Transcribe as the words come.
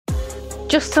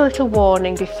Just a little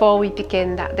warning before we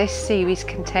begin that this series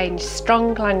contains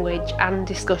strong language and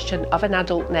discussion of an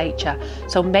adult nature,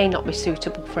 so may not be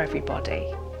suitable for everybody.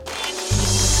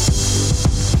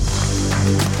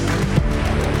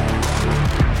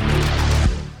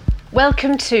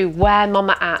 Welcome to Where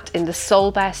Momma At in the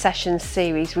Soulbare Sessions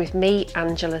series with me,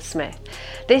 Angela Smith.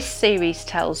 This series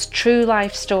tells true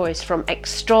life stories from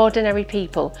extraordinary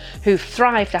people who've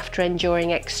thrived after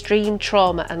enduring extreme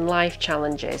trauma and life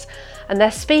challenges, and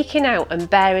they're speaking out and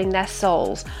baring their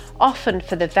souls, often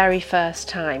for the very first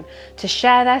time, to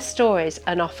share their stories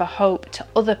and offer hope to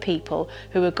other people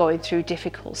who are going through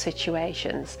difficult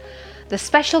situations. The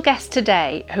special guest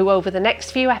today, who over the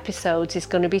next few episodes is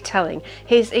going to be telling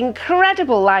his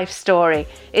incredible life story,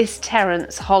 is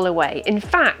Terence Holloway. In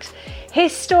fact,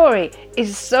 his story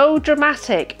is so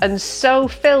dramatic and so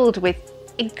filled with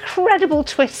incredible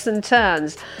twists and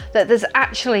turns that there's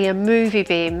actually a movie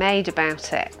being made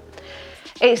about it.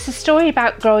 It's a story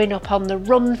about growing up on the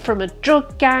run from a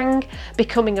drug gang,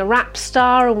 becoming a rap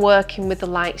star and working with the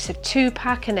likes of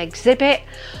Tupac and Exhibit,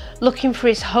 looking for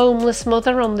his homeless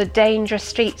mother on the dangerous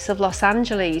streets of Los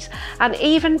Angeles, and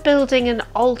even building an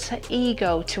alter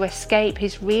ego to escape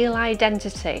his real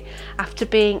identity after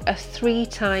being a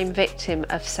 3-time victim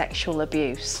of sexual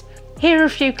abuse. Here are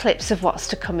a few clips of what's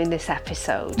to come in this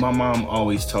episode. My mom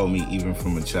always told me, even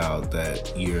from a child,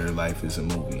 that your life is a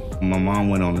movie. My mom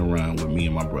went on the run with me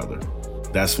and my brother.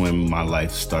 That's when my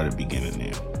life started beginning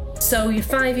now. So you're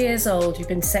 5 years old, you've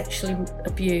been sexually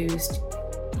abused,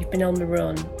 you've been on the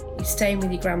run, you're staying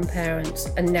with your grandparents,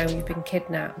 and now you've been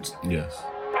kidnapped. Yes.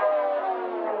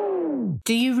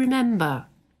 Do you remember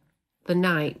the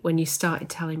night when you started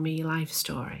telling me your life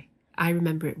story? I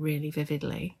remember it really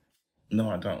vividly. No,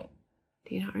 I don't.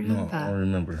 Do you not remember? No, I don't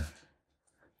remember.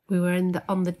 We were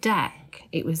on the deck.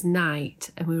 It was night,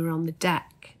 and we were on the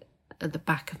deck at the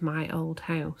back of my old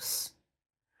house.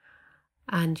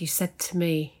 And you said to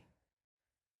me,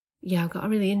 "Yeah, I've got a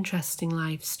really interesting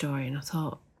life story." And I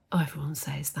thought, oh, everyone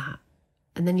says that.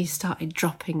 And then you started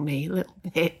dropping me little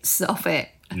bits of it.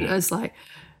 And I was like,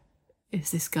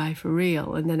 is this guy for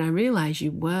real? And then I realised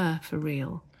you were for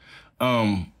real.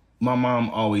 My mom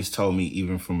always told me,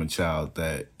 even from a child,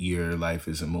 that your life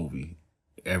is a movie.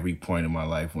 Every point in my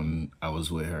life when I was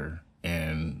with her.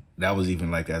 And that was even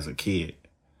like as a kid.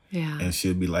 Yeah. And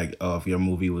she'd be like, oh, if your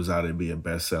movie was out, it'd be a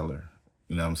bestseller.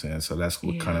 You know what I'm saying? So that's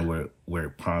what kind of where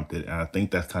it prompted. And I think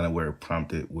that's kind of where it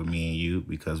prompted with me and you,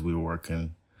 because we were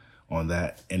working on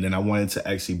that. And then I wanted to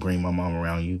actually bring my mom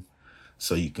around you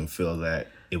so you can feel that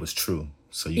it was true.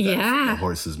 So you got the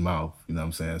horse's mouth, you know what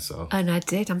I'm saying? So. And I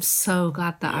did. I'm so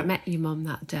glad that I met your mum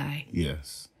that day.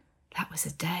 Yes. That was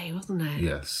a day, wasn't it?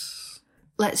 Yes.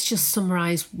 Let's just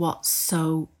summarise what's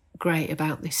so great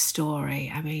about this story.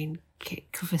 I mean,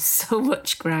 it covers so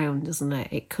much ground, doesn't it?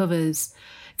 It covers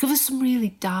some really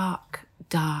dark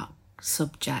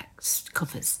subjects. It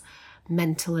covers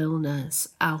mental illness,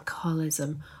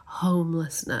 alcoholism,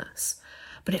 homelessness.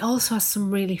 But it also has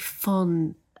some really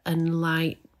fun and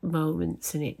light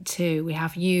moments in it too. We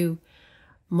have you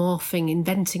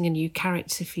inventing a new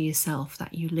character for yourself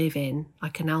that you live in,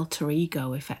 like an alter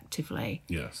ego, effectively.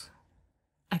 Yes.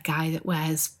 A guy that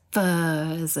wears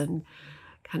furs and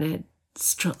kind of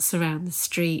struts around the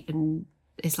street and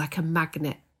is like a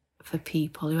magnet for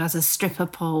people, who has a stripper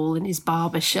pole in his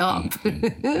barber shop.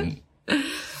 You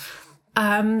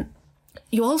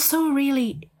also are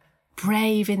really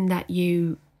brave in that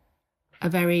you are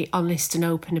very honest and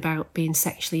open about being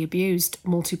sexually abused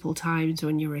multiple times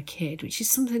when you were a kid, which is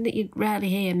something that you rarely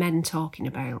hear men talking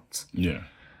about. Yeah.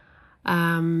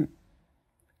 And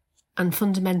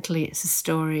fundamentally, it's a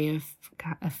story of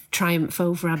triumph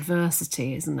over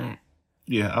adversity, isn't it?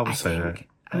 Yeah, I would say that.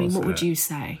 I mean, what would you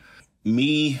say?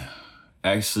 Me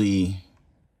actually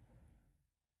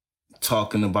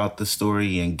talking about the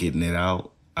story and getting it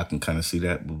out, I can kind of see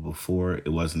that. But before, it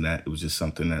wasn't that. It was just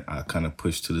something that I kind of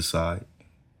pushed to the side.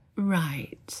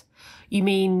 Right. You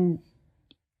mean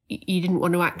you didn't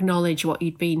want to acknowledge what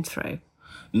you'd been through?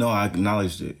 No, I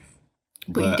acknowledged it.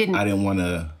 But you didn't. I didn't want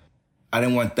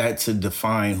that to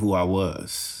define who I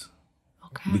was.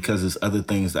 Okay. Because there's other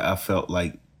things that I felt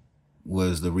like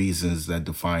was the reasons that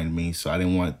defined me. So I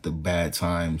didn't want the bad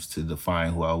times to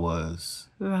define who I was.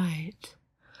 Right.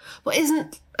 Well,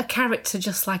 isn't a character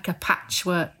just like a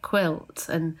patchwork quilt,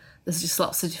 and there's just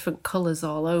lots of different colours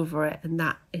all over it, and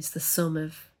that is the sum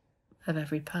of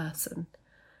every person?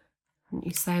 Wouldn't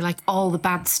you say, like, all the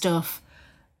bad stuff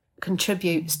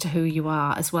contributes to who you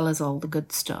are as well as all the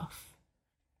good stuff?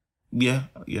 Yeah,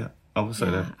 I would say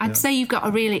that. Yeah. I'd say you've got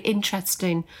a really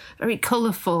interesting, very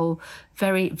colourful,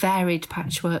 very varied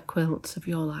patchwork quilt of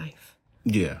your life.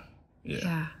 Yeah.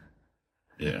 Yeah.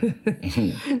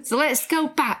 So let's go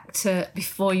back to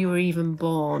before you were even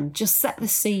born. Just set the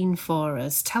scene for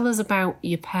us. Tell us about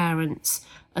your parents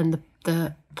and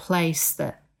the place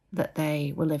that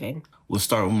they were living. We'll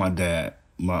start with my dad.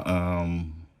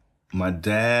 My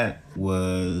dad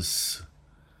was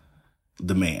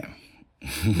the man.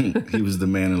 He was the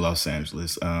man in Los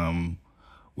Angeles.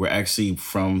 We're actually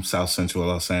from South Central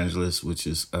Los Angeles, which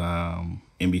is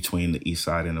in between the east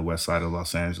side and the west side of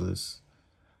Los Angeles.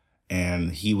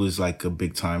 And he was like a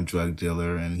big time drug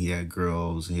dealer, and he had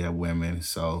girls, he had women.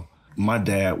 So my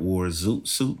dad wore zoot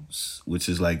suits, which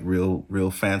is like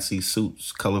real fancy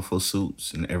suits, colorful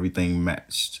suits, and everything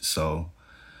matched. So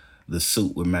the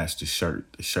suit would match the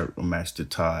shirt would match the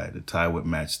tie would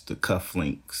match the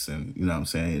cufflinks, and you know what I'm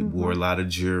saying? It wore a lot of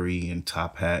jewelry and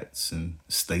top hats and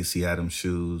Stacey Adams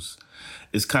shoes.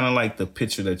 It's kind of like the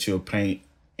picture that you'll paint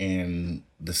in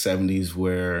the 70s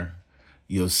where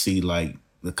you'll see like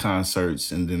the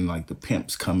concerts and then like the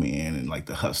pimps come in and like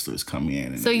the hustlers come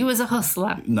in. And so he was a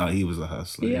hustler? No, he was a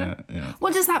hustler, yeah.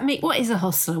 What does that mean? What is a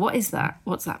hustler? What is that?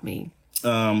 What's that mean?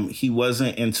 He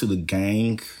wasn't into the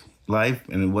gang life,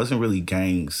 and it wasn't really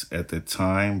gangs at the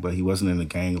time, but he wasn't in the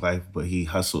gang life, but he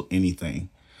hustled anything.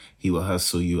 He would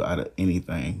hustle you out of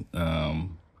anything.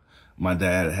 My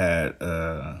dad had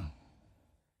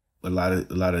a lot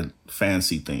of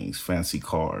fancy things, fancy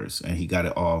cars, and he got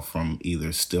it all from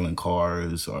either stealing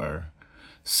cars or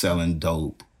selling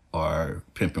dope or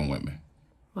pimping women.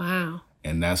 Wow.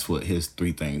 And that's what his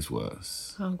three things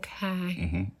was.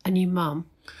 Okay. And your mum?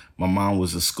 My mom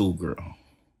was a schoolgirl.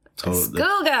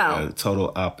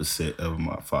 Total opposite of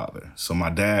my father. So my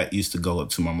dad used to go up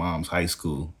to my mom's high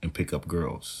school and pick up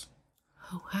girls.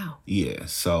 Oh, wow. Yeah,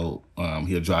 so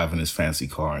he'll drive in his fancy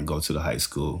car and go to the high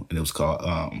school, and it was called,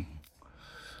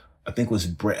 I think it was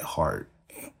Bret Hart.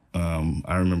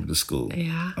 I remember the school.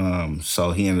 Yeah.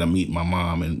 So he ended up meeting my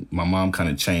mom, and my mom kind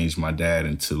of changed my dad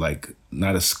into like,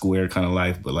 not a square kind of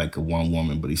life, but like a one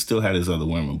woman, but he still had his other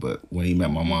women. But when he met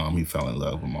my mom, he fell in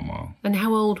love with my mom. And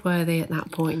how old were they at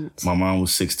that point? My mom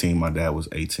was 16, my dad was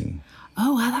 18.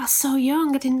 Oh, wow, that's so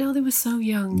young. I didn't know they were so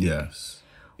young. Yes.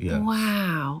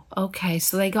 Wow. Okay,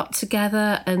 so they got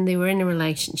together and they were in a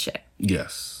relationship.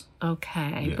 Yes.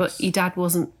 Okay, yes. But your dad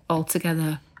wasn't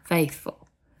altogether faithful?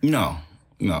 No.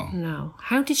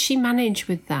 How did she manage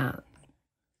with that?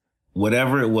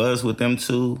 Whatever it was with them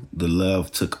two, the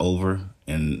love took over,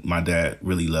 and my dad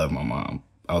really loved my mom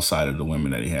outside of the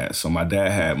women that he had. So my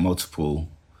dad had multiple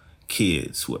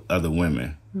kids with other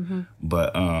women,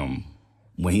 but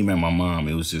when he met my mom,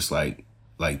 it was just like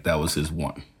that was his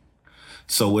one.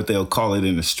 So what they'll call it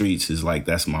in the streets is like,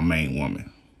 that's my main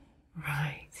woman.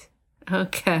 Right.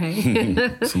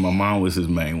 Okay. So my mom was his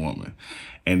main woman.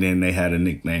 And then they had a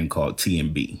nickname called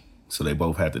T&B. So they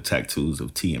both had the tattoos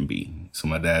of T&B. So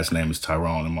my dad's name is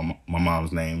Tyrone, and my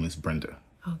mom's name is Brenda.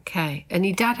 Okay. And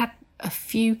your dad had a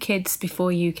few kids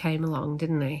before you came along,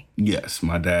 didn't he? Yes.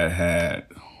 My dad had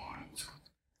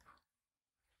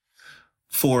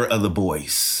 4 other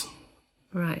boys.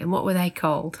 Right. And what were they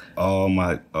called?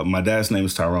 My dad's name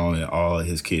is Tyrone, and all of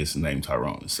his kids are named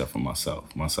Tyrone, except for myself.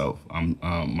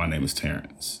 My name is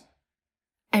Terrence.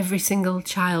 Every single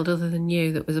child other than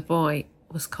you that was a boy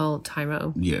was called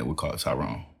Tyrone? Yeah, we call it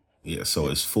Tyrone. Yeah, so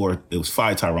it was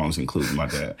 5 Tyrones, including my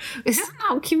dad. Is that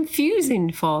not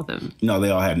confusing for them? No, they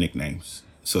all had nicknames.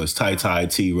 So it's Ty,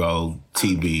 T-Ro,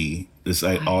 TB. It's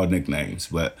like all nicknames.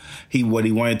 But what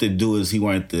he wanted to do is he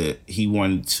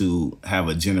wanted to have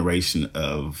a generation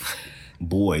of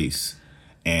boys,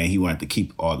 and he wanted to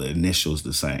keep all the initials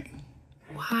the same.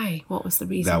 Why? What was the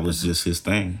reason? That was just his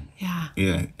thing. Yeah.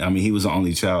 Yeah. I mean, he was the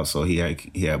only child, so he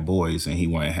had boys, and he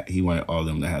wanted all of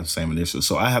them to have the same initials.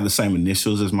 So I have the same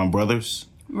initials as my brothers.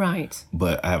 Right.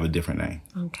 But I have a different name.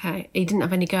 Okay. He didn't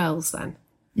have any girls then?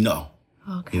 No.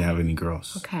 Okay. He didn't have any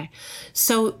girls. Okay.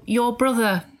 So your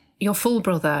full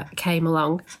brother came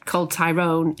along, called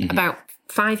Tyrone, about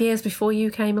 5 years before you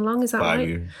came along, is that right? 5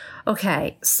 years.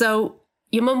 Okay. So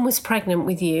your mum was pregnant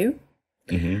with you,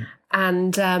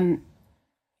 and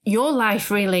your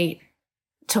life really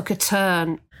took a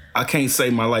turn. I can't say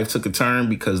my life took a turn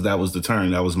because that was the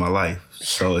turn. That was my life.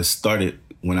 So it started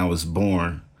when I was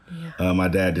born. Yeah. My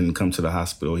dad didn't come to the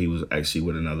hospital. He was actually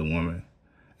with another woman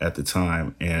at the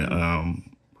time. And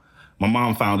my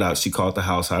mom found out. She called the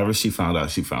house. However she found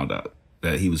out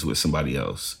that he was with somebody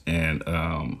else. And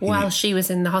while she was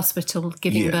in the hospital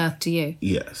giving birth to you?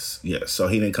 Yes. So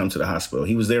he didn't come to the hospital.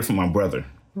 He was there for my brother.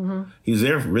 He was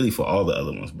there really for all the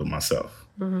other ones but myself.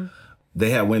 They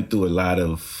had went through a lot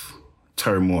of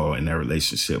turmoil in their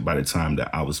relationship by the time that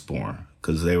I was born,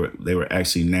 because they were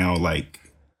actually now like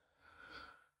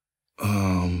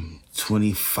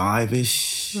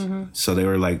 25-ish. So they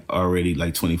were like already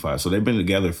like 25. So they've been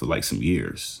together for like some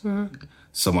years.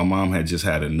 So my mom had just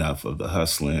had enough of the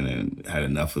hustling and had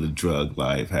enough of the drug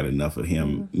life, had enough of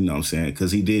him, you know what I'm saying?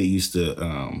 Because he did used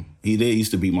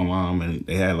to beat my mom, and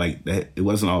they had like, it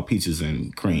wasn't all peaches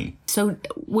and cream. So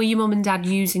were your mum and dad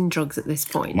using drugs at this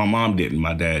point? My mom didn't,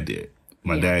 my dad did.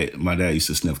 My dad used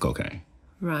to sniff cocaine.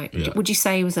 Right. Yeah. Would you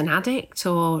say he was an addict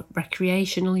or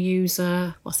recreational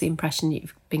user? What's the impression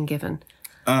you've been given?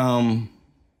 I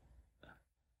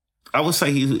would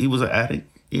say he was an addict.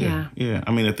 Yeah.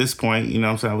 I mean, at this point, you know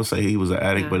what I'm saying, I would say he was an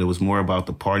addict, but it was more about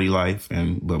the party life.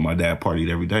 But my dad partied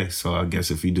every day. So I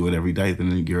guess if you do it every day,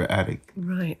 then you're an addict.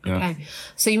 Right. Okay.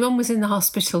 So your mum was in the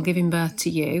hospital giving birth to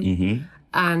you,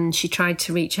 and she tried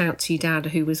to reach out to your dad,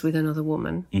 who was with another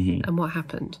woman. And what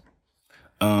happened?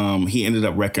 He ended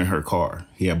up wrecking her car.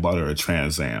 He had bought her a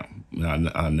Trans Am.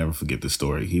 I'll never forget the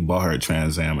story. He bought her a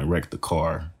Trans Am and wrecked the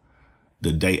car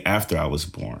the day after I was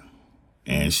born.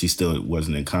 And she still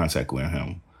wasn't in contact with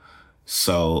him.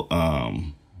 So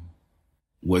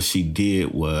what she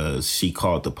did was she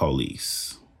called the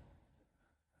police.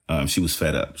 She was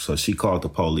fed up. So she called the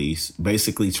police,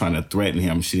 basically trying to threaten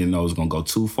him. She didn't know it was going to go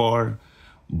too far.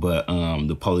 But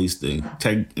the police, the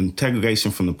interrogation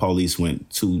from the police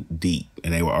went too deep.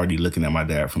 And they were already looking at my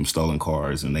dad from stolen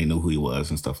cars. And they knew who he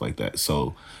was and stuff like that.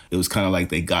 So it was kind of like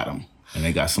they got him. And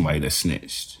they got somebody that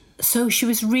snitched. So she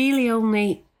was really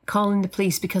only calling the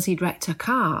police because he'd wrecked her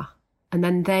car, and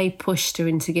then they pushed her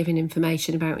into giving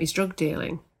information about his drug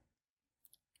dealing?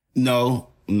 No.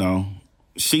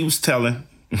 She was telling.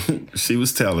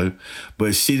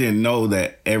 But she didn't know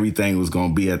that everything was going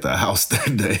to be at the house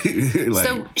that day.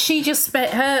 So she just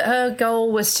spent, her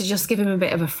goal was to just give him a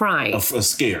bit of a fright. A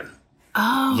scare.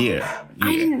 Oh. Yeah.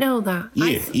 I didn't know that.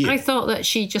 Yeah. I thought that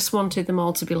she just wanted them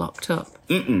all to be locked up.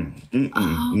 Oh, okay.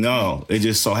 No, it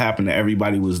just so happened that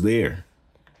everybody was there.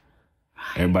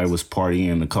 Right. Everybody was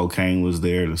partying. The cocaine was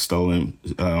there. The stolen.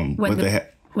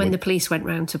 When the police went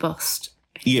round to bust.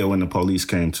 Yeah, when the police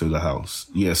came to the house.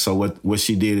 Yeah, so what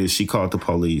she did is she called the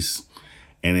police,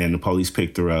 and then the police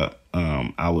picked her up.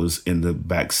 I was in the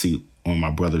back seat on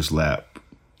my brother's lap.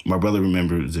 My brother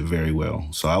remembers it very well.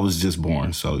 So I was just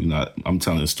born. So, you know, I'm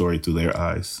telling the story through their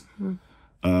eyes.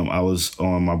 I was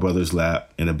on my brother's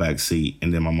lap in the back seat,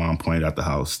 and then my mom pointed out the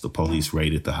house. The police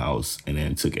raided the house and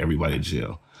then took everybody to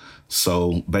jail.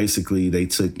 So basically they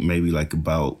took maybe like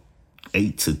about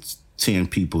 8 to 10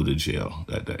 people to jail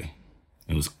that day.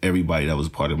 It was everybody that was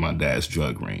part of my dad's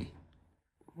drug ring.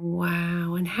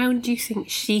 Wow. And how do you think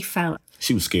she felt?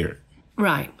 She was scared.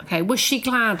 Right. Okay. Was she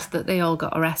glad that they all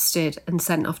got arrested and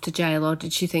sent off to jail, or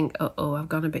did she think, I've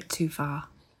gone a bit too far?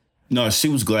 No, she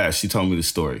was glad. She told me the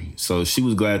story. So she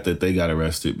was glad that they got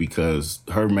arrested because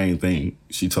her main thing,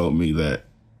 she told me that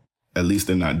at least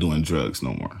they're not doing drugs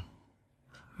no more.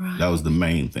 Right. That was the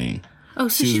main thing. Oh,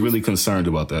 so she was really concerned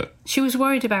about that. She was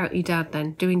worried about your dad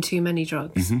then, doing too many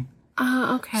drugs?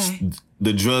 Okay.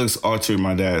 The drugs altered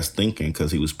my dad's thinking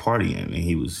because he was partying and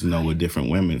he was, with different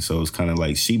women. So it's kind of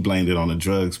like she blamed it on the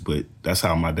drugs, but that's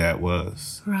how my dad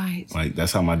was. Right. Like,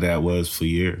 that's how my dad was for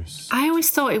years. I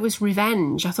always thought it was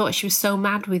revenge. I thought she was so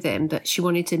mad with him that she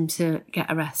wanted him to get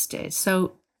arrested.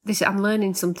 So I'm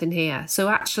learning something here. So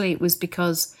actually it was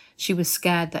because she was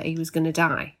scared that he was going to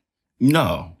die.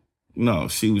 No,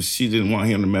 she didn't want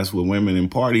him to mess with women and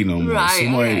party no more.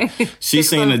 Right. She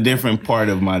seen a different part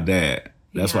of my dad.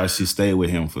 That's why she stayed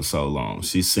with him for so long.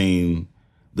 She seen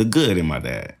the good in my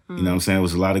dad. You know what I'm saying? There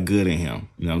was a lot of good in him.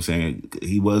 You know what I'm saying?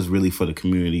 He was really for the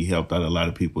community. He helped out a lot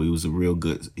of people.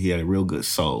 He had a real good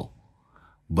soul.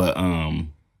 But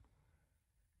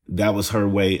that was her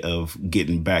way of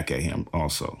getting back at him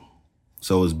also.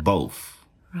 So it was both.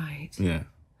 Right. Yeah.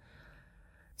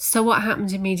 So what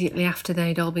happened immediately after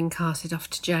they'd all been carted off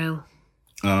to jail?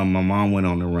 My mom went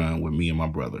on the run with me and my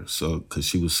brother. So, because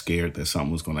she was scared that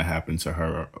something was going to happen to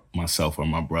her, myself, or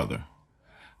my brother.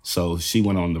 So she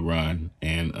went on the run,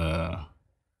 and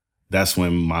that's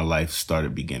when my life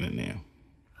started beginning then.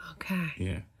 Okay.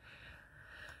 Yeah.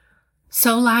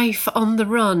 So life on the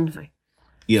run.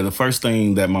 Yeah, the first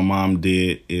thing that my mom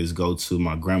did is go to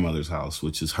my grandmother's house,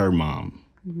 which is her mom.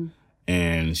 Mm-hmm.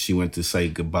 And she went to say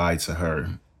goodbye to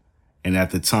her. And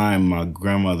at the time, my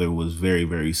grandmother was very,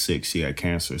 very sick. She had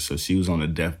cancer, so she was on a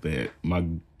deathbed. My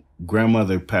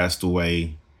grandmother passed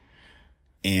away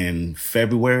in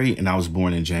February, and I was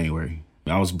born in January.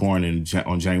 I was born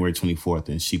on January 24th,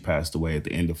 and she passed away at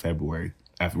the end of February,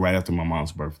 right after my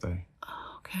mom's birthday.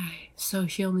 Okay, so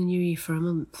she only knew you for a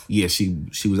month. Yeah, she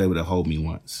was able to hold me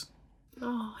once.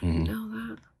 Oh, I didn't know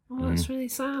that. Oh, that's really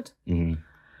sad.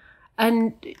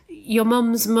 And your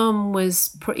mum's mum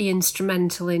was pretty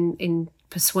instrumental in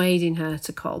persuading her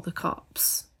to call the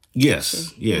cops.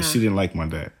 Yes. Yeah, she didn't like my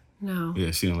dad. No. Yeah,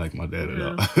 she didn't like my dad at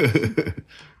all.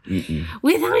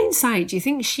 With hindsight, do you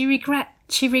think she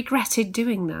regretted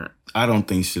doing that? I don't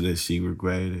think she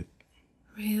regretted it.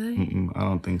 Really? I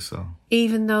don't think so.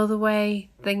 Even though the way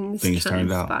things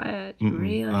turned out.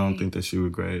 Really? I don't think that she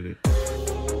regretted it.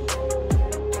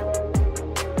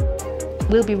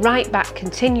 We'll be right back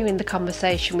continuing the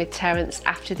conversation with Terence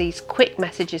after these quick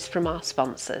messages from our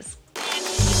sponsors.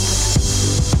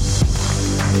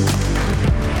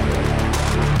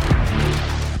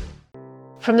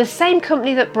 From the same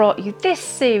company that brought you this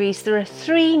series, there are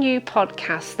 3 new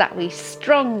podcasts that we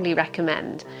strongly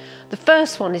recommend. The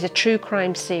first one is a true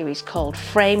crime series called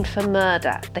Framed for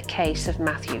Murder, The Case of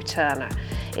Matthew Turner.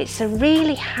 It's a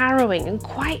really harrowing and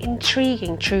quite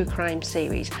intriguing true crime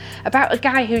series about a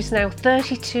guy who's now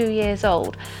 32 years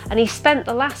old, and he spent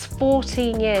the last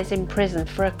 14 years in prison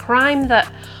for a crime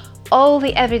that all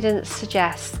the evidence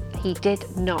suggests he did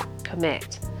not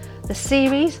commit. The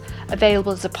series,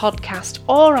 available as a podcast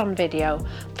or on video,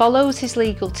 follows his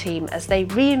legal team as they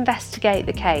reinvestigate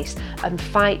the case and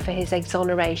fight for his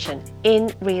exoneration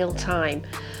in real time.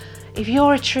 If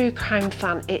you're a true crime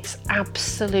fan, it's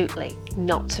absolutely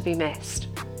not to be missed.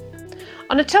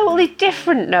 On a totally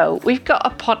different note, we've got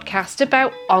a podcast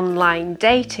about online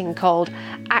dating called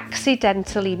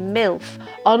Accidentally MILF,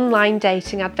 Online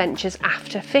Dating Adventures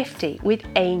After 50 with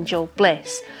Angel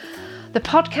Bliss. The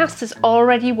podcast has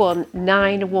already won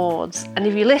 9 awards, and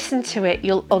if you listen to it,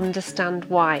 you'll understand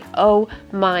why. Oh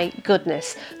my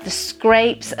goodness, the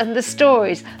scrapes and the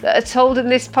stories that are told in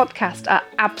this podcast are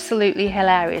absolutely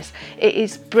hilarious. It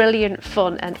is brilliant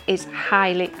fun and is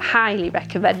highly, highly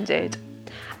recommended.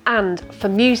 And for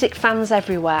music fans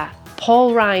everywhere,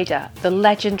 Paul Ryder, the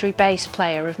legendary bass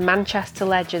player of Manchester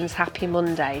Legends Happy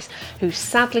Mondays, who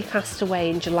sadly passed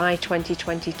away in July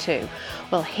 2022,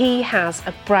 well, he has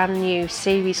a brand new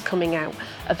series coming out,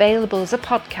 available as a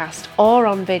podcast or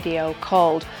on video,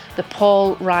 called The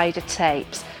Paul Ryder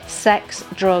Tapes: Sex,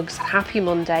 Drugs, Happy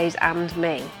Mondays and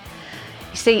Me.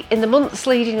 You see, in the months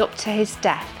leading up to his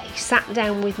death, he sat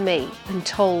down with me and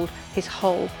told his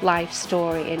whole life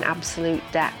story in absolute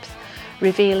depth,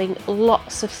 revealing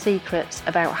lots of secrets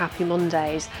about Happy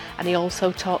Mondays, and he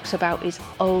also talks about his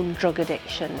own drug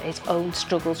addiction, his own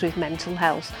struggles with mental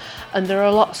health, and there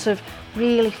are lots of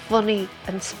really funny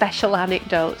and special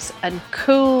anecdotes and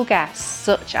cool guests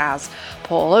such as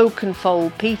Paul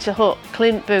Oakenfold, Peter Hook,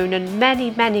 Clint Boone and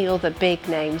many, many other big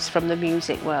names from the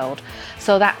music world.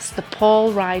 So that's the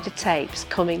Paul Ryder Tapes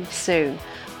coming soon.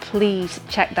 Please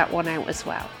check that one out as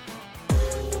well.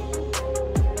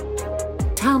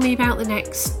 Tell me about the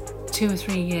next 2 or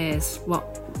 3 years.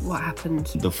 What happened?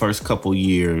 The first couple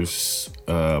years,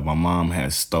 my mom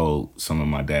had stole some of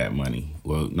my dad's money.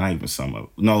 Well, not even some of it.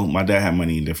 No, my dad had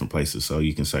money in different places, so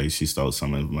you can say she stole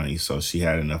some of the money. So she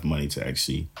had enough money to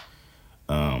actually,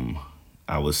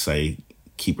 I would say,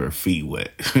 keep her feet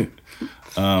wet.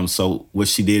 So what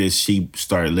she did is she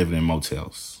started living in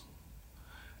motels.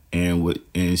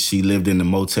 And she lived in the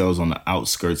motels on the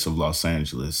outskirts of Los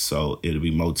Angeles. So it'll be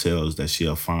motels that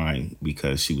she'll find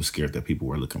because she was scared that people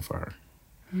were looking for her.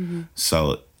 Mm-hmm.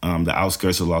 So the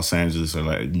outskirts of Los Angeles are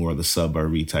like more of the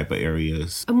suburby type of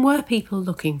areas. And were people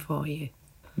looking for you?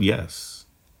 Yes.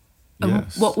 And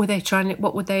yes. What would they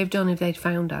have done if they'd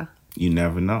found her? You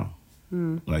never know.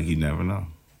 Like, you never know.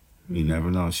 You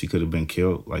never know. She could have been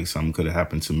killed. Like, something could have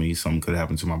happened to me. Something could have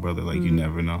happened to my brother. Like, you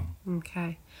never know.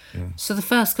 Okay. Yeah. So the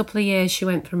first couple of years she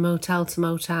went from motel to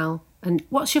motel. And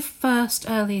what's your first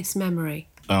earliest memory?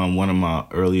 One of my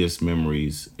earliest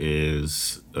memories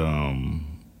is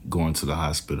going to the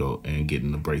hospital and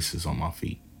getting the braces on my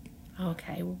feet.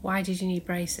 Okay. Why did you need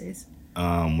braces?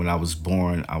 When I was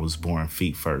born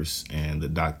feet first, and the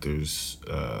doctors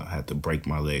had to break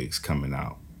my legs coming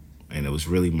out. And it was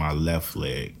really my left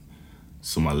leg.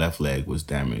 So my left leg was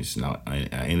damaged. Now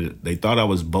they thought I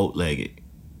was boat-legged,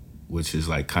 which is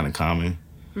like kind of common.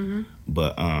 Mm-hmm.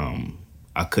 But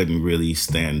I couldn't really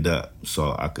stand up.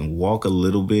 So I can walk a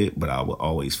little bit, but I would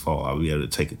always fall. I would be able to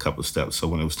take a couple steps. So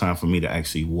when it was time for me to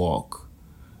actually walk,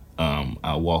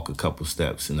 I walk a couple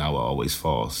steps and I would always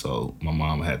fall. So my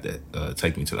mom had to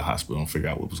take me to the hospital and figure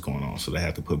out what was going on. So they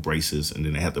had to put braces, and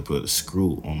then they had to put a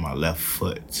screw on my left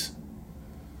foot.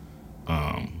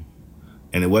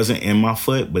 And it wasn't in my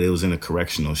foot, but it was in a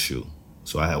correctional shoe.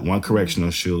 So I had one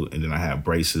correctional shoe, and then I had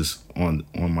braces on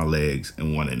my legs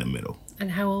and one in the middle.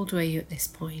 And how old were you at this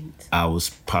point? I was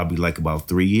probably like about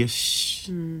 3-ish.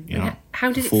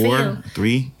 How did it 4, feel?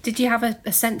 3. Did you have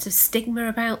a sense of stigma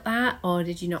about that, or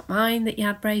did you not mind that you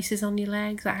had braces on your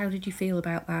legs? Like, how did you feel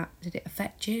about that? Did it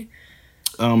affect you?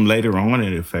 Later on,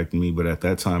 it affected me, but at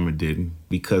that time it didn't.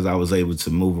 Because I was able to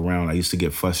move around, I used to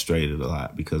get frustrated a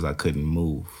lot because I couldn't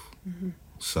move.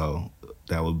 So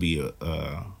that would be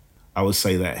I would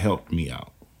say that helped me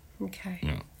out. Okay.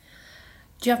 Yeah.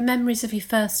 Do you have memories of your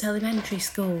first elementary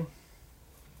school?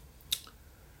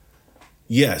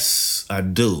 Yes, I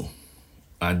do.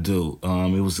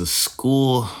 It was a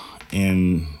school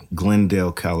in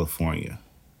Glendale, California.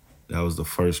 That was the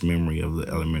first memory of the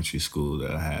elementary school that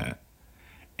I had.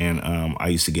 And I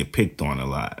used to get picked on a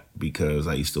lot because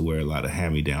I used to wear a lot of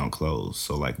hand-me-down clothes.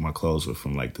 So, like, my clothes were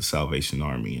from, like, the Salvation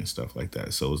Army and stuff like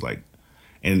that. So it was like,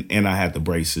 and I had the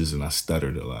braces and I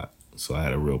stuttered a lot. So I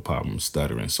had a real problem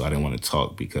stuttering. So I didn't want to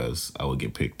talk because I would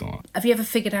get picked on. Have you ever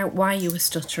figured out why you were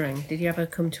stuttering? Did you ever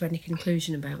come to any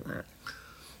conclusion about that?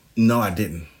 No, I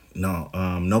didn't. No,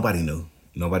 nobody knew.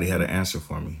 Nobody had an answer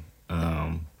for me.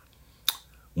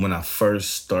 When I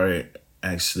first started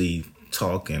actually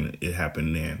talking, it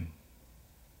happened then.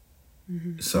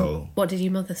 So What did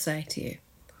your mother say to you?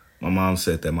 my mom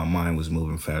said that my mind was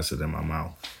moving faster than my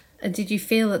mouth. And did you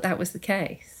feel that that was the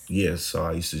case? Yes, so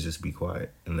I used to just be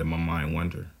quiet and let my mind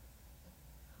wander.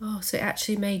 Oh, so it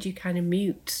actually made you kind of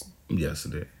mute. Yes,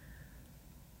 it did.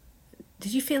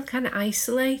 Did you feel kind of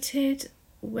isolated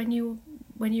when you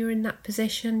were in that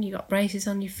position? You got braces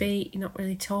on your feet, you're not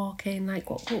really talking. Like,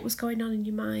 what was going on in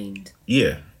your mind?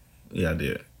 Yeah, I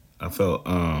did. I felt,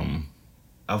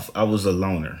 I was a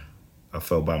loner. I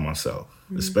felt by myself,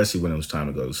 especially when it was time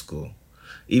to go to school.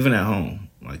 Even at home,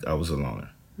 like, I was a loner.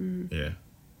 Yeah.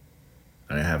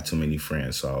 I didn't have too many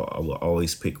friends, so I would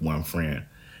always pick one friend.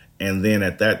 And then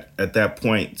at that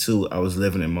point, too, I was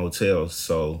living in motels,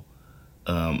 so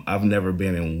I've never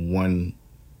been in one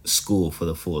school for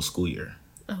the full school year.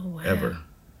 Oh, wow. Ever.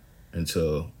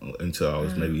 Until I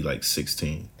was maybe like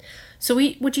 16. So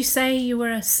would you say you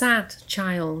were a sad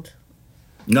child?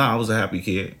 No, I was a happy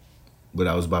kid, but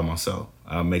I was by myself.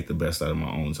 I'll make the best out of my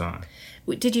own time.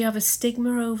 Did you have a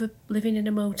stigma over living in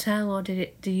a motel, or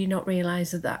did you not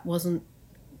realise that wasn't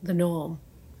the norm?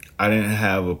 I didn't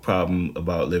have a problem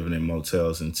about living in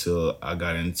motels until I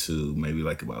got into maybe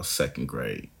like about 2nd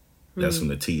grade. That's when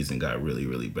the teasing got really,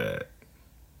 really bad.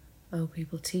 Oh,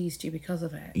 people teased you because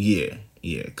of it? Yeah,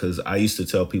 because I used to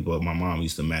tell people my mom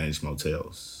used to manage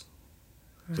motels.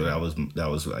 Right. So that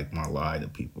was like my lie to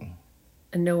people.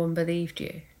 And no one believed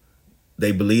you?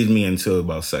 They believed me until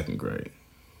about 2nd grade.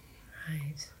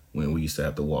 Right. When we used to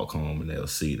have to walk home and they'll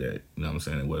see that, you know what I'm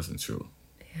saying, it wasn't true.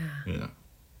 Yeah.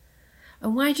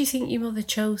 And why do you think your mother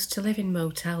chose to live in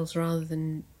motels rather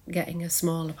than getting a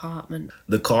small apartment?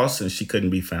 The cost, and she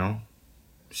couldn't be found.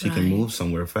 She can move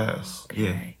somewhere fast.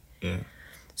 Okay. Yeah.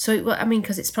 So,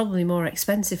 because it's probably more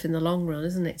expensive in the long run,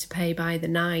 isn't it, to pay by the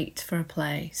night for a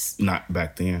place? Not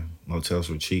back then. Motels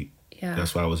were cheap. Yeah.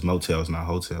 That's why it was motels, not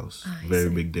hotels. Very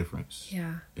big difference.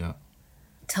 Yeah. Yeah.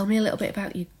 Tell me a little bit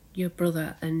about your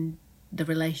brother and the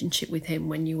relationship with him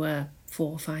when you were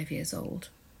 4 or 5 years old.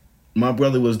 My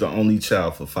brother was the only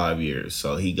child for 5 years,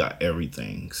 so he got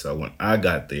everything. So when I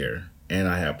got there and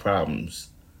I had problems,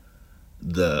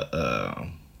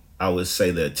 I would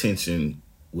say the attention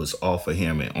was off of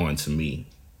him and onto me.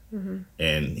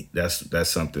 And that's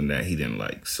something that he didn't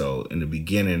like. So in the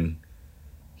beginning,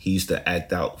 he used to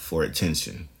act out for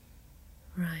attention.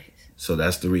 Right. So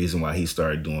that's the reason why he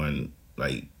started doing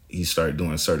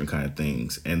certain kind of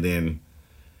things. And then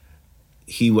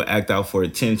he would act out for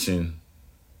attention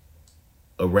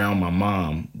around my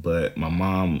mom, but my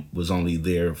mom was only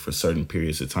there for certain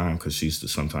periods of time because she used to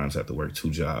sometimes have to work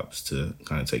 2 jobs to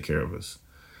kind of take care of us.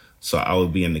 So I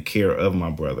would be in the care of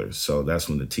my brother. So that's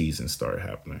when the teasing started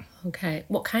happening. Okay.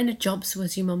 What kind of jobs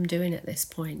was your mum doing at this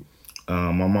point?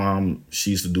 My mom, she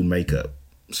used to do makeup.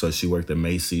 So she worked at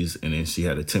Macy's, and then she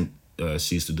had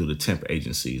she used to do the temp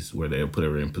agencies where they would put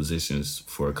her in positions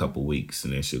for a couple weeks,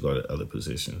 and then she'd go to other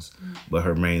positions. But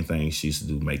her main thing, she used to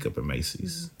do makeup at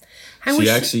Macy's. She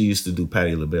actually used to do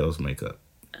Patti LaBelle's makeup.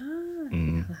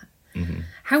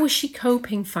 How was she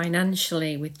coping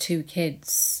financially with 2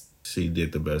 kids? She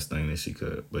did the best thing that she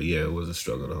could. But yeah, it was a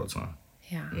struggle the whole time.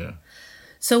 Yeah.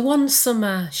 So one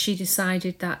summer, she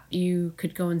decided that you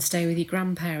could go and stay with your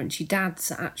grandparents, your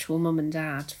dad's actual mum and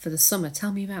dad, for the summer.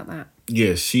 Tell me about that.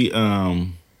 Yeah, she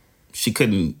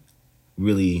couldn't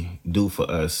really do for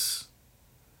us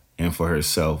and for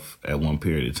herself at one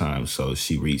period of time. So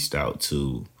she reached out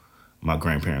to my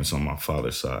grandparents on my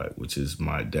father's side, which is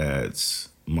my dad's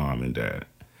mom and dad.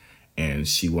 And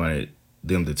she wanted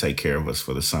them to take care of us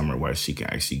for the summer while she can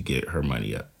actually get her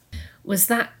money up. Was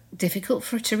that difficult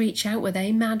for her to reach out? Were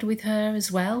they mad with her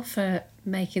as well for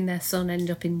making their son end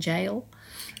up in jail?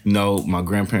 No, my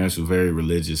grandparents were very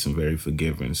religious and very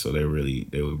forgiving, so they're really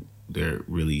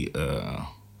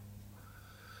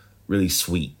really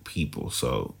sweet people.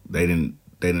 So they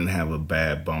didn't have a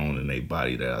bad bone in their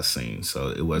body that I seen. So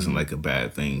it wasn't like a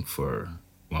bad thing for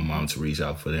my mom to reach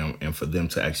out for them and for them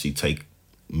to actually take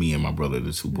me and my brother,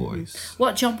 the two boys.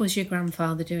 What job was your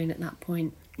grandfather doing at that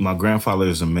point? My grandfather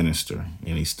is a minister,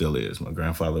 and he still is. My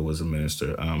grandfather was a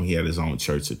minister. He had his own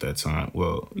church at that time.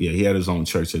 Well, yeah, he had his own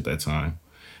church at that time.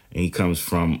 And he comes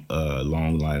from a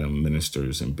long line of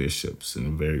ministers and bishops in a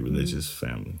very religious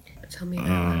family. Tell me about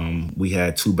that. We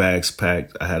had 2 bags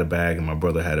packed. I had a bag and my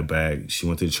brother had a bag. She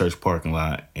went to the church parking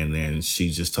lot, and then she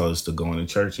just told us to go in the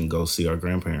church and go see our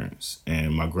grandparents.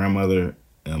 And my grandmother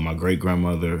and my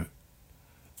great-grandmother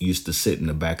used to sit in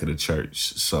the back of the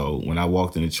church. So when I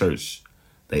walked in the church,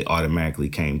 they automatically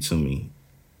came to me.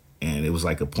 And it was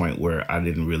like a point where I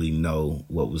didn't really know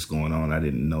what was going on. I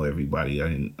didn't know everybody. I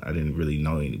didn't really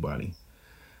know anybody.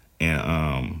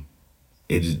 And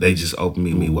they just opened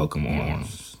me welcome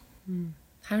arms.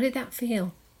 How did that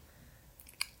feel?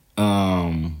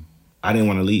 I didn't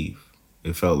want to leave.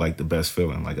 It felt like the best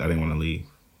feeling. Like I didn't want to leave.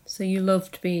 So you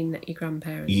loved being at your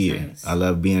grandparents' house? I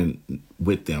loved being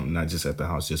with them, not just at the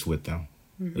house, just with them.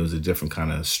 It was a different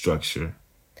kind of structure.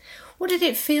 What did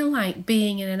it feel like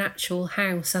being in an actual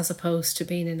house as opposed to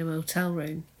being in a motel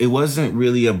room? It wasn't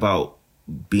really about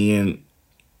being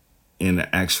in an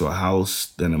actual house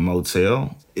than a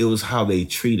motel. It was how they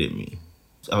treated me.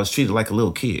 I was treated like a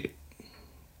little kid.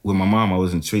 With my mom, I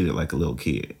wasn't treated like a little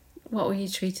kid. What were you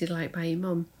treated like by your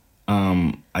mum?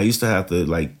 I used to have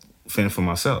to fend for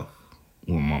myself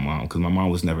with my mom because my mom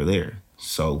was never there.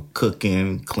 So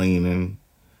cooking, cleaning,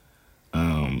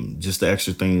 just the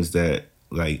extra things that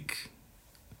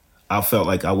I felt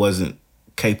like I wasn't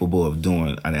capable of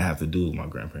doing, I didn't have to do with my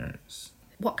grandparents.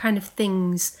 What kind of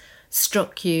things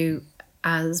struck you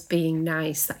as being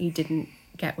nice that you didn't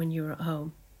get when you were at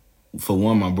home? For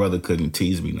one, my brother couldn't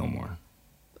tease me no more.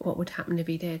 What would happen if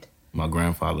he did? My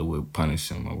grandfather would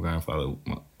punish him.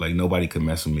 Nobody could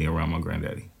mess with me around my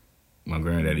granddaddy. My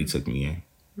granddaddy took me in.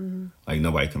 Mm-hmm.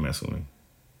 Nobody could mess with me.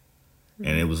 Mm-hmm.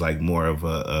 And it was more of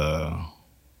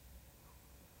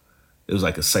it was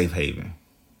like a safe haven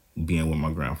being with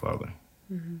my grandfather.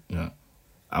 Mm-hmm. Yeah.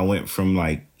 I went from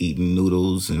eating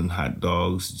noodles and hot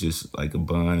dogs, just a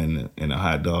bun and a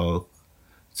hot dog,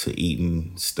 to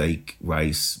eating steak,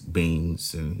 rice,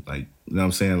 beans, and you know what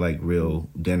I'm saying, real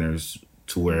dinners,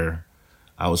 to where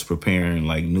I was preparing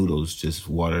noodles, just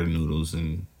water noodles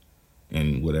and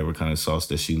whatever kind of sauce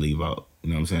that she leave out. You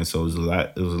know what I'm saying? So it was a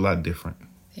lot different.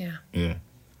 Yeah. Yeah.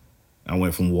 I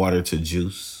went from water to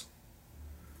juice.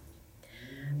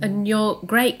 And your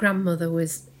great-grandmother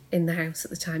was in the house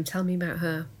at the time. Tell me about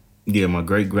her. Yeah, my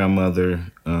great-grandmother,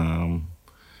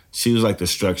 she was the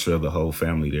structure of the whole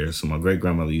family there. So my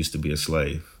great-grandmother used to be a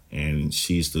slave. And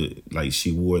she used to,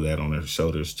 she wore that on her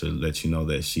shoulders to let you know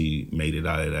that she made it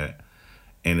out of that.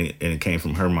 And it came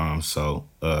from her mom. So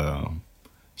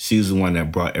she was the one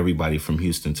that brought everybody from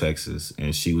Houston, Texas.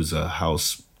 And she was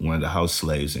one of the house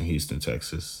slaves in Houston,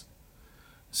 Texas.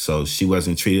 So she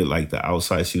wasn't treated like the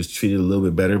outside. She was treated a little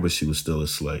bit better, but she was still a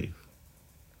slave.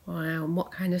 Wow. And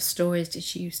what kind of stories did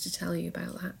she used to tell you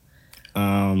about that?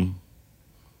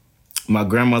 My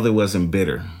grandmother wasn't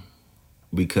bitter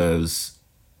because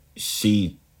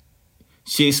she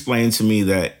explained to me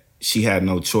that she had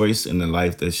no choice in the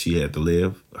life that she had to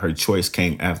live. Her choice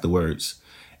came afterwards,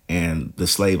 and the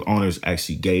slave owners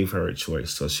actually gave her a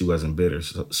choice, so she wasn't bitter.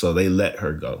 So they let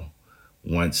her go.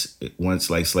 Once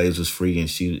slaves was free, and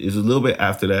it was a little bit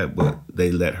after that, but they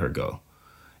let her go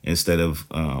instead of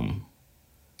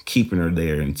keeping her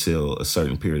there until a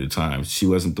certain period of time. She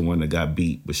wasn't the one that got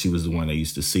beat, but she was the one that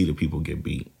used to see the people get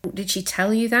beat. Did she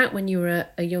tell you that when you were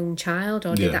a young child,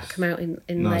 or did that come out in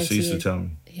later? No, she used to tell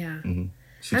me. Yeah. Mm-hmm.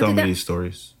 She told me these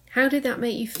stories. How did that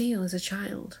make you feel as a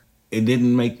child? It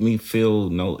didn't make me feel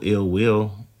no ill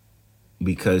will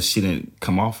because she didn't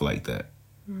come off like that.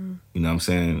 You know what I'm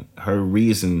saying? Her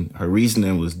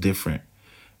reasoning was different,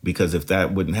 because if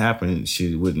that wouldn't happen,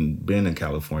 she wouldn't been in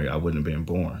California. I wouldn't have been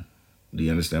born. Do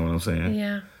you understand what I'm saying?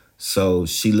 Yeah. So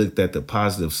she looked at the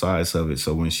positive sides of it.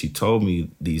 So when she told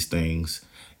me these things,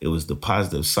 it was the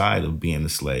positive side of being a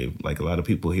slave. A lot of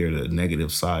people hear the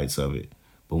negative sides of it,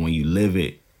 but when you live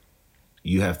it,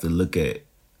 you have to look at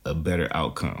a better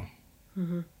outcome.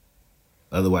 Mm-hmm.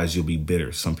 Otherwise, you'll be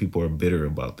bitter. Some people are bitter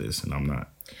about this, and I'm not.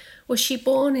 Was she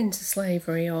born into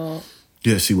slavery, or?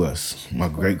 Yeah, she was. My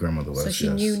great-grandmother was, So she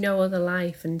knew no other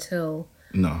life until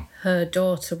No. Her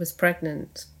daughter was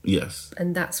pregnant, Yes.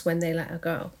 and that's when they let her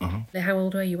go. How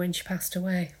old were you when she passed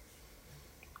away?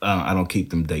 I don't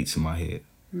keep them dates in my head,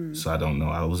 so I don't know.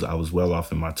 I was well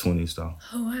off in my 20s though.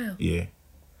 Oh, wow. Yeah,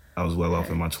 I was well off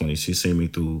in my 20s. She seen me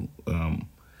through.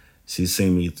 She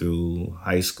seen me through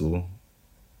high school,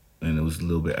 and it was a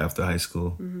little bit after high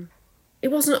school. It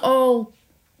wasn't all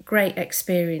great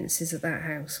experiences at that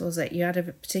house, was it? You had a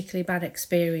particularly bad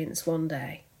experience one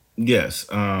day. Yes.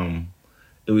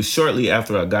 It was shortly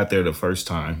after I got there the first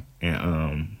time,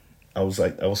 and I was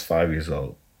 5 years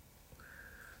old,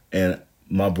 and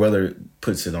my brother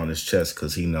puts it on his chest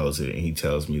because he knows it, and he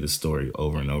tells me the story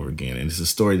over and over again. And it's a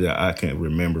story that I can't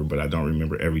remember, but I don't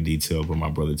remember every detail. But my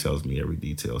brother tells me every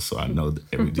detail, so I know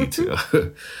every detail.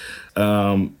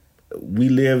 We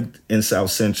lived in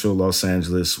South Central Los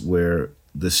Angeles, where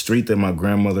the street that my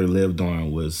grandmother lived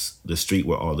on was the street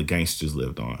where all the gangsters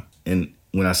lived on. And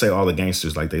when I say all the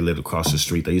gangsters, like they lived across the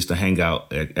street, they used to hang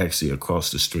out actually across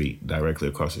the street, directly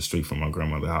across the street from my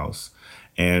grandmother's house.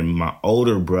 And my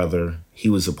older brother, he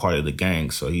was a part of the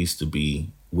gang, so he used to be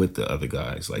with the other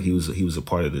guys. Like he was a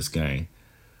part of this gang.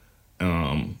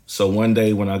 So one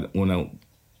day when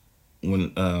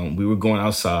we were going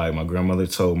outside, my grandmother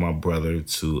told my brother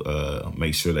to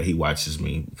make sure that he watches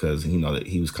me because that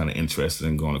he was kind of interested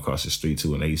in going across the street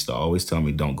too. And they used to always tell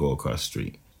me, "Don't go across the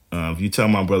street." If you tell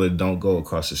my brother don't go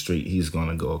across the street, he's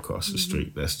gonna go across the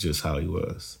street. That's just how he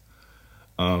was.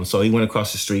 So he went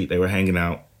across the street. They were hanging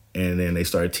out. And then they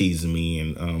started teasing me,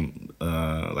 and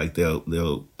like they'll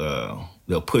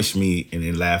push me and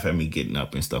then laugh at me getting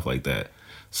up and stuff like that.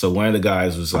 So one of the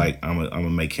guys was like, "I'm gonna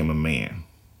make him a man."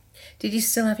 Did you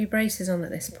still have your braces on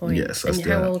at this point? Yes, I and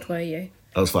still how have. old were you?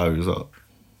 I was 5 years old.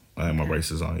 I had my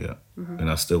braces on, yeah,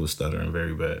 and I still was stuttering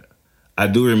very bad. I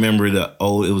do remember it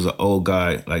was an old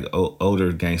guy, like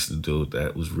older gangster dude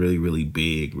that was really, really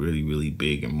big, really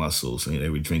big in muscles, and they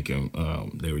were drinking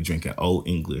Old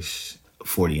English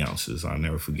 40 ounces. I'll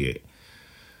never forget.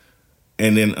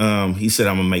 And then he said,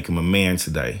 "I'm gonna make him a man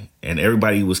today." And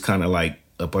everybody was kind of like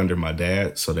up under my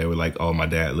dad, so they were like, "Oh, my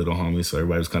dad, little homie." So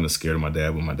everybody was kind of scared of my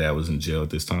dad, but my dad was in jail at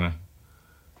this time.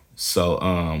 So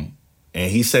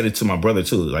and he said it to my brother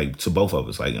too, like to both of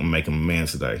us, like, "I'm making him a man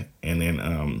today." And then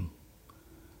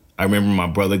I remember my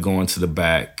brother going to the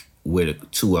back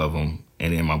with two of them,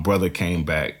 and then my brother came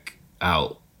back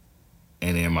out.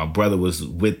 And then my brother was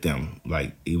with them,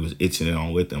 like he was itching it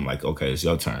on with them, like, "Okay, it's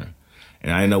your turn."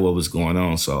 And I didn't know what was going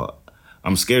on, so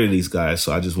I'm scared of these guys,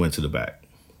 so I just went to the back.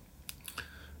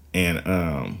 And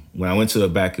when I went to the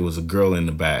back, it was a girl in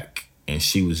the back, and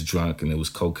she was drunk, and it was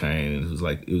cocaine, and it was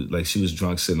like she was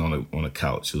drunk sitting on a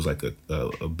couch. It was like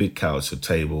a big couch, a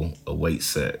table, a weight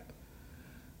set,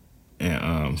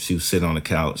 and she was sitting on the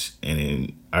couch, and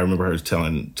then I remember her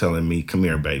telling me, "Come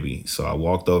here, baby." So I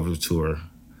walked over to her.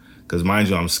 Because mind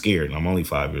you, I'm scared. I'm only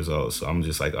 5 years old. So I'm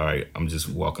just like, all right, I'm just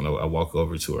walking over. I walk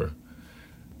over to her.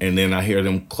 And then I hear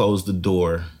them close the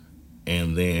door.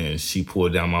 And then she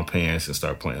pulled down my pants and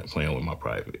started playing with my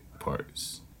private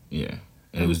parts. Yeah.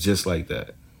 And it was just like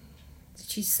that. Did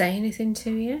she say anything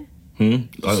to you?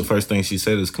 The first thing she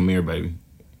said is, "Come here, baby."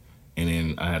 And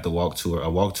then I had to walk to her. I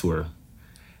walked to her.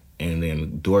 And then the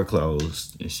door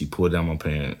closed. And she pulled down my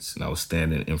pants. And I was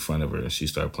standing in front of her. And she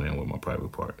started playing with my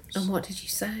private parts. And what did you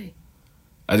say?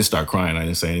 I just started crying. I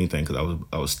didn't say anything because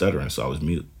I was stuttering, so I was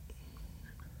mute.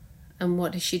 And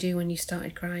what did she do when you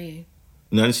started crying?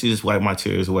 Nothing. She just wiped my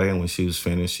tears away, and when she was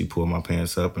finished, she pulled my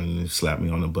pants up and slapped me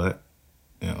on the butt.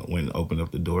 Went and opened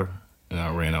up the door, and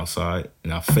I ran outside.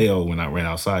 And I fell when I ran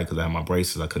outside because I had my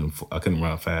braces. I couldn't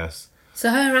run fast. So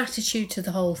her attitude to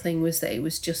the whole thing was that it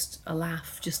was just a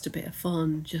laugh, just a bit of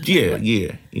fun.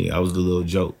 Yeah. I was the little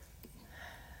joke.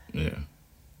 Yeah.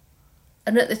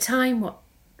 And at the time, what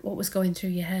was going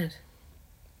through your head?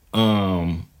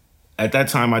 At that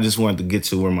time, I just wanted to get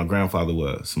to where my grandfather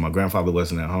was. My grandfather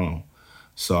wasn't at home.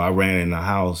 So I ran in the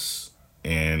house,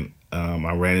 and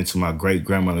I ran into my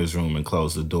great-grandmother's room and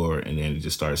closed the door, and then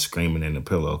just started screaming in the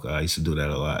pillow. I used to do that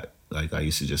a lot. Like, I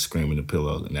used to just scream in the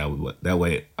pillow, and that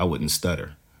way I wouldn't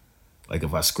stutter. Like,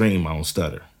 if I scream, I don't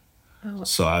stutter. Oh.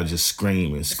 So I would just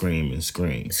scream and scream and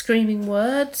scream. Screaming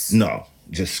words? No,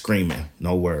 just screaming.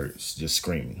 No words, just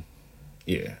screaming.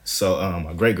 Yeah. So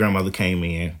my great-grandmother came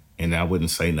in, and I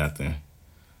wouldn't say nothing.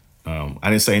 I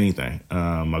didn't say anything.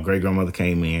 My great-grandmother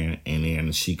came in, and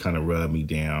then she kind of rubbed me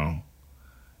down,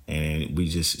 and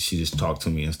she just talked to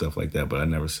me and stuff like that, but I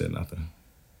never said nothing.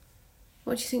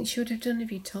 What do you think she would have done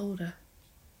if you told her?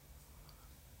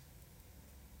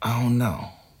 I don't know.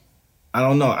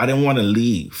 I didn't want to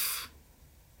leave.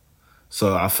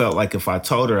 So I felt like if I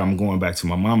told her I'm going back to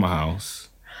my mama house,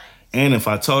 And if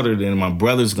I told her, then my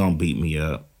brother's gonna beat me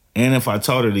up. And if I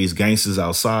told her these gangsters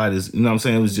outside is, you know what I'm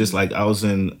saying? It was just like I was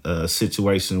in a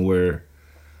situation where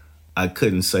I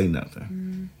couldn't say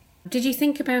nothing. Did you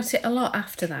think about it a lot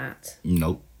after that?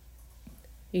 Nope.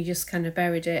 You just kind of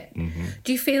buried it.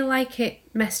 Do you feel like it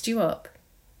messed you up?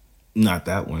 Not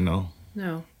that one, no.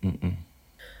 No.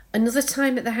 Another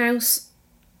time at the house,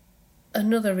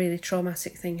 another really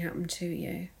traumatic thing happened to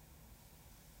you.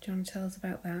 Do you want to tell us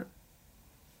about that?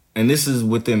 And this is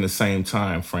within the same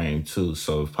time frame too,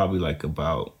 so it's probably like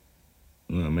about,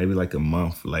 maybe like a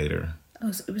month later.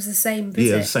 Oh, so it was the same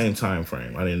visit? Yeah, the same time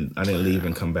frame. I didn't leave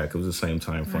and come back. It was the same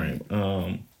time frame.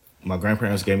 Right. My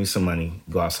grandparents gave me some money,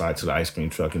 go outside to the ice cream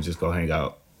truck and just go hang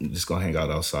out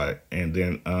outside. And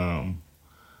then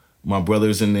my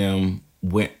brothers and them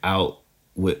went out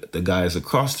with the guys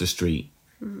across the street.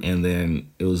 And then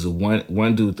it was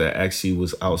one dude that actually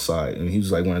was outside, and he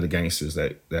was like one of the gangsters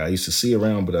that I used to see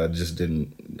around, but I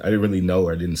didn't really know,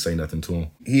 or I didn't say nothing to him.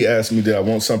 He asked me, did I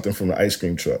want something from the ice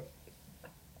cream truck?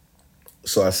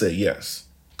 So I said yes,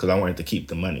 because I wanted to keep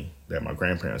the money that my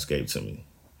grandparents gave to me.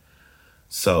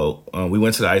 So we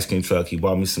went to the ice cream truck. He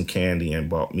bought me some candy and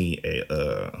bought me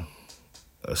a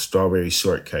strawberry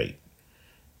shortcake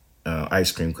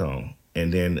ice cream cone.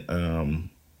 And then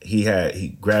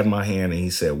he grabbed my hand and he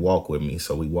said, walk with me.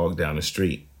 So we walked down the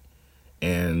street.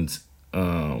 And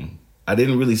I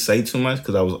didn't really say too much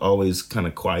because I was always kind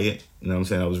of quiet. You know what I'm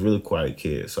saying? I was a really quiet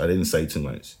kid, so I didn't say too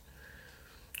much.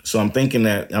 So I'm thinking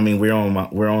that,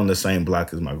 we're on the same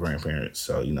block as my grandparents.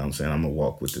 So, you know what I'm saying? I'm going to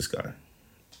walk with this guy.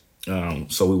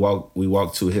 So we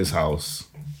walked to his house.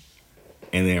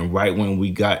 And then right when we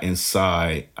got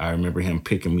inside, I remember him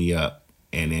picking me up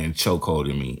and then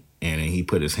chokeholding me. And then he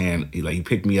put his hand, he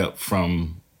picked me up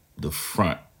from the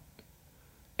front.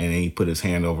 And then he put his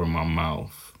hand over my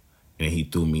mouth. And he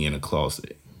threw me in a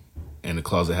closet. And the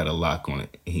closet had a lock on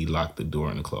it. And he locked the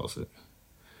door in the closet.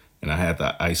 And I had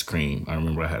the ice cream. I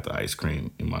remember I had the ice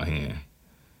cream in my hand.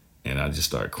 And I just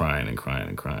started crying and crying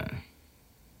and crying.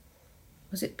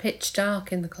 Was it pitch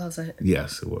dark in the closet?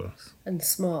 Yes, it was. And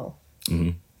small?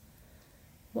 Mm-hmm.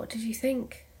 What did you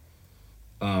think?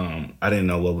 I didn't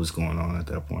know what was going on at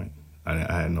that point. I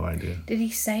had no idea. Did he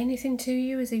say anything to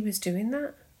you as he was doing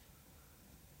that?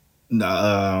 No,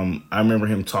 I remember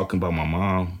him talking about my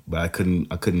mom, but I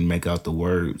couldn't make out the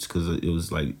words because it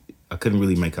was like I couldn't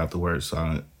really make out the words,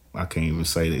 so I can't even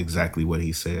say exactly what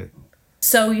he said.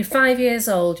 So you're 5 years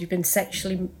old. You've been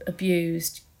sexually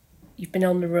abused. You've been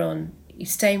on the run. You're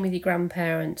staying with your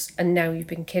grandparents, and now you've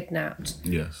been kidnapped.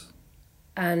 Yes.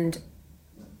 And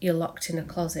you're locked in a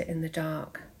closet in the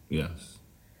dark. Yes.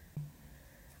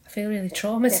 I feel really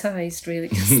traumatised, really,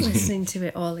 just listening to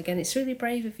it all again. It's really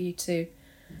brave of you to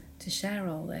share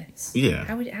all this. Yeah.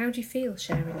 How do you feel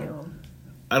sharing it all?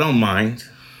 I don't mind.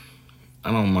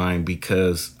 I don't mind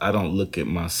because I don't look at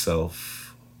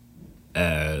myself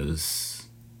as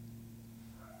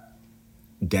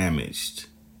damaged.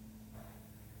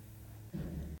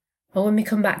 Well, when we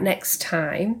come back next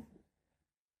time,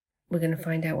 we're going to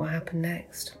find out what happened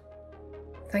next.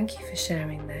 Thank you for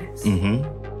sharing this.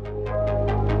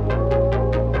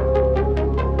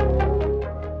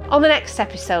 On the next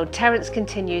episode, Terence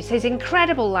continues his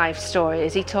incredible life story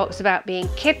as he talks about being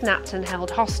kidnapped and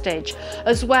held hostage,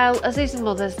 as well as his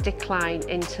mother's decline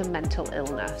into mental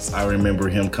illness. I remember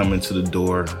him coming to the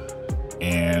door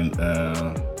and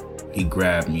he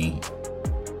grabbed me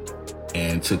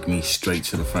and took me straight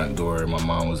to the front door. My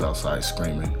mom was outside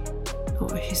screaming.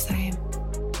 What was she saying?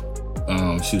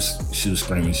 She was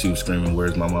screaming,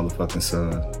 where's my motherfucking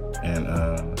son?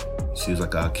 And she was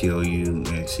like, I'll kill you.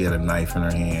 And she had a knife in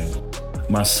her hand.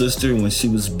 My sister, when she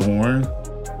was born,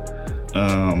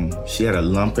 she had a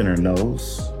lump in her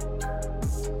nose.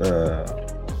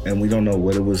 And we don't know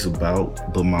what it was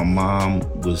about, but my mom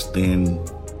was then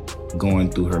going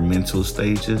through her mental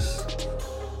stages.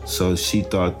 So she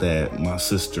thought that my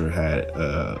sister had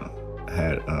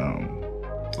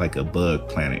like a bug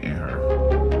planted in her.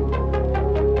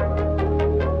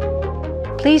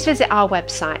 Please visit our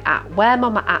website at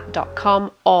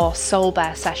wheremommaat.com or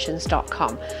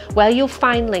soulbaresessions.com, where you'll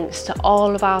find links to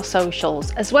all of our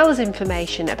socials, as well as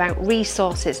information about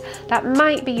resources that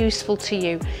might be useful to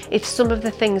you if some of the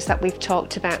things that we've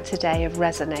talked about today have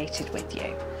resonated with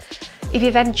you. If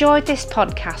you've enjoyed this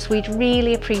podcast, we'd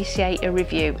really appreciate a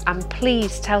review, and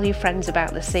please tell your friends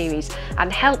about the series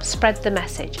and help spread the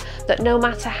message that no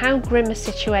matter how grim a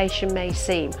situation may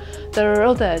seem, there are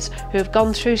others who have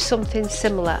gone through something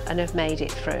similar and have made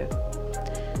it through.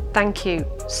 Thank you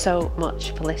so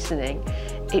much for listening.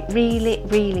 It really,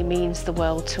 really means the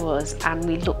world to us, and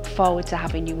we look forward to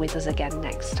having you with us again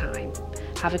next time.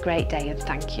 Have a great day and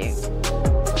thank you.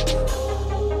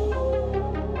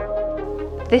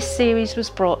 This series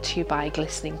was brought to you by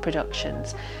Glistening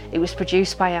Productions. It was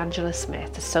produced by Angela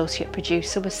Smith, associate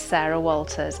producer was Sarah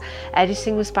Walters,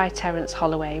 editing was by Terence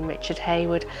Holloway and Richard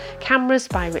Hayward, cameras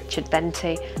by Richard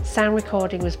Venti, sound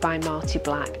recording was by Marty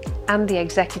Black, and the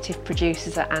executive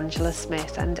producers are Angela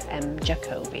Smith and M.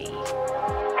 Jacoby.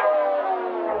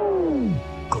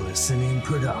 Glistening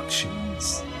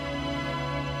Productions.